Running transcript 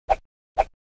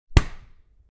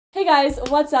Hey guys,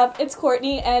 what's up? It's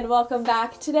Courtney and welcome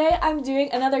back. Today I'm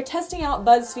doing another testing out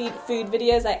Buzzfeed food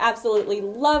videos. I absolutely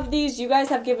love these. You guys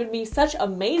have given me such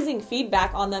amazing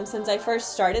feedback on them since I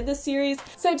first started this series.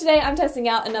 So today I'm testing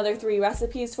out another 3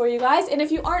 recipes for you guys. And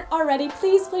if you aren't already,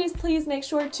 please make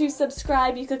sure to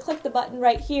subscribe. You could click the button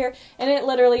right here and it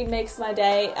literally makes my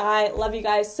day. I love you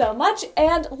guys so much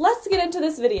and let's get into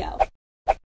this video.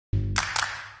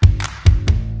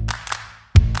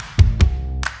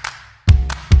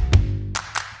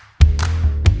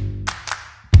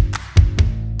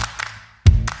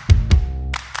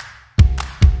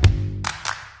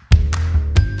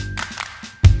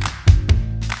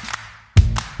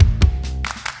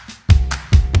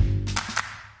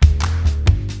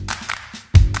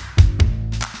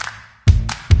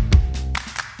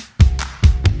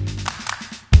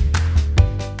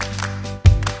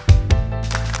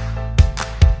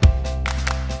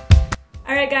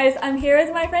 Alright guys, I'm here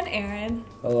with my friend Aaron.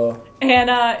 Hello. And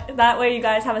that way you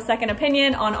guys have a second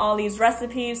opinion on all these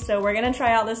recipes. So we're going to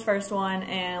try out this first one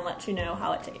and let you know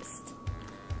how it tastes.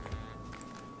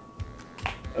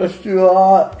 It's too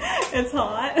hot. It's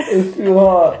hot. It's too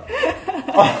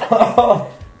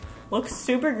hot. Looks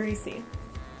super greasy.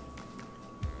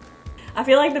 I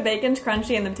feel like the bacon's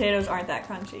crunchy and the potatoes aren't that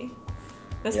crunchy.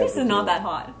 This piece is not that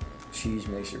hot. Cheese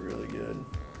makes it really good.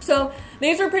 So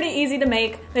these were pretty easy to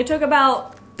make. They took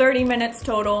about 30 minutes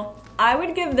total. I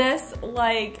would give this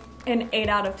like an 8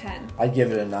 out of 10. I'd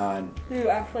give it a 9. Do you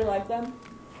actually like them?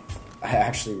 I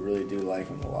actually really do like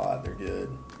them a lot. They're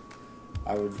good.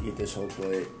 I would eat this whole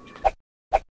plate.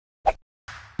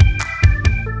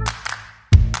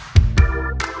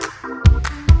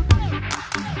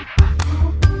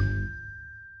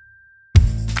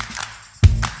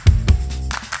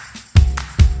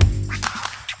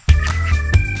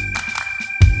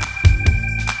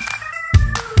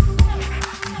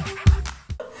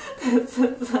 This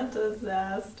is a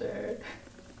disaster.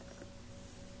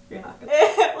 You're not gonna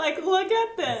like, look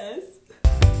at this.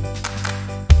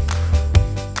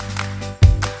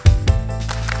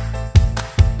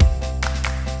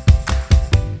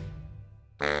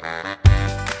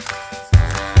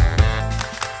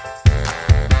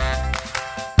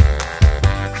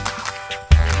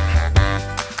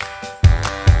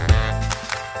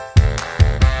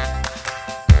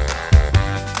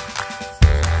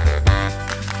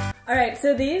 Alright,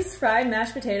 so these fried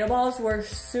mashed potato balls were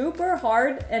super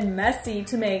hard and messy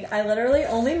to make. I literally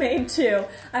only made 2.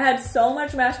 I had so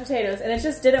much mashed potatoes and it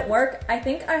just didn't work. I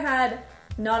think I had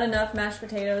not enough mashed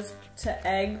potatoes to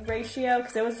egg ratio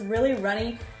because it was really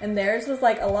runny and theirs was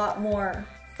like a lot more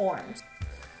formed.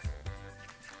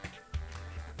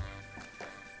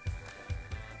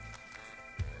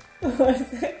 Was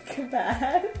it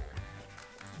bad?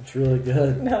 It's really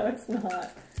good. No, it's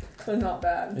not. It was not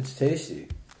bad. It's tasty.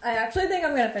 I actually think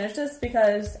I'm gonna finish this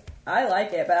because I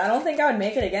like it, but I don't think I would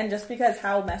make it again just because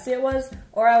how messy it was,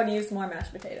 or I would use more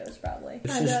mashed potatoes probably.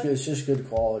 It's just good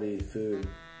quality food.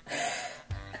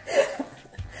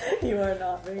 You are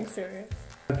not being serious.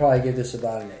 I'd probably give this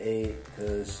about an 8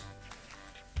 because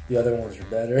the other ones are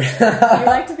better. You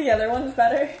liked the other ones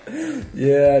better?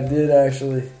 Yeah, I did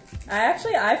actually.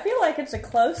 I feel like it's a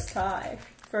close tie,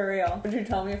 for real. Would you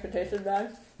tell me if it tasted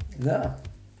bad? No.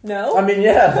 No? I mean,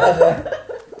 yeah.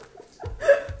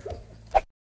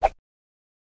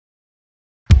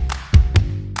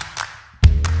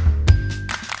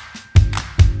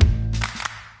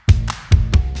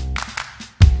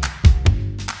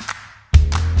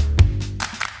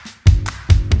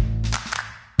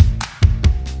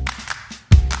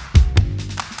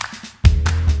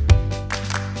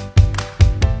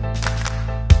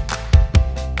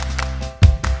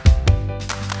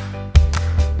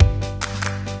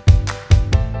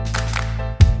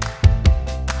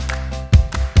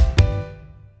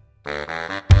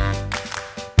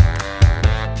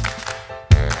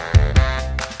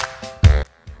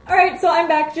 So I'm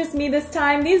back, just me this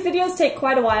time. These videos take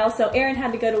quite a while, so Aaron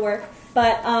had to go to work.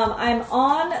 But I'm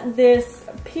on this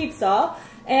pizza,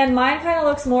 and mine kind of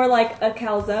looks more like a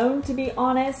calzone, to be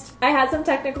honest. I had some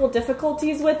technical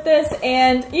difficulties with this,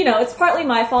 and you know, it's partly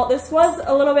my fault. This was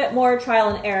a little bit more trial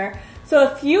and error. So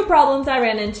a few problems I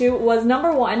ran into was,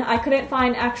 number 1, I couldn't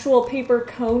find actual paper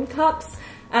cone cups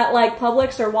at like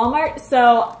Publix or Walmart,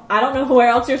 so I don't know where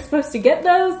else you're supposed to get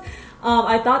those.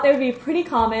 I thought they would be pretty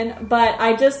common, but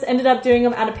I just ended up doing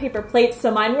them out of paper plates,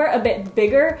 so mine were a bit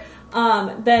bigger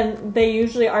than they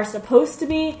usually are supposed to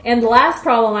be. And the last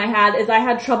problem I had is I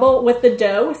had trouble with the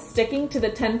dough sticking to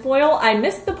the tinfoil. I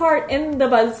missed the part in the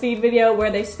Buzzfeed video where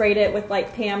they sprayed it with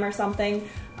like Pam or something.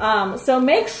 So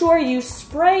make sure you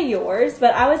spray yours,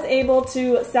 but I was able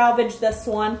to salvage this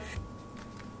one.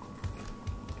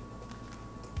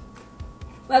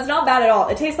 That's not bad at all.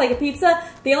 It tastes like a pizza.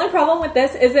 The only problem with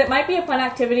this is it might be a fun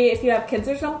activity if you have kids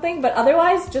or something, but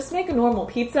otherwise, just make a normal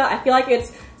pizza. I feel like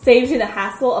it saves you the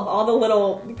hassle of all the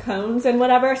little cones and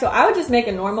whatever, so I would just make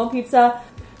a normal pizza.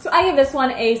 So I give this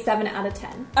one a 7 out of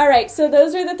 10. Alright, so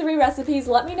those are the 3 recipes.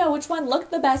 Let me know which one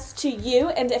looked the best to you,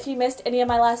 and if you missed any of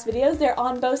my last videos, they're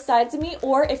on both sides of me,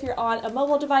 or if you're on a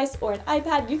mobile device or an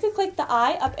iPad, you can click the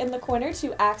I up in the corner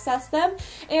to access them.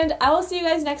 And I will see you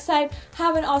guys next time.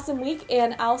 Have an awesome week,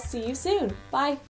 and I'll see you soon. Bye!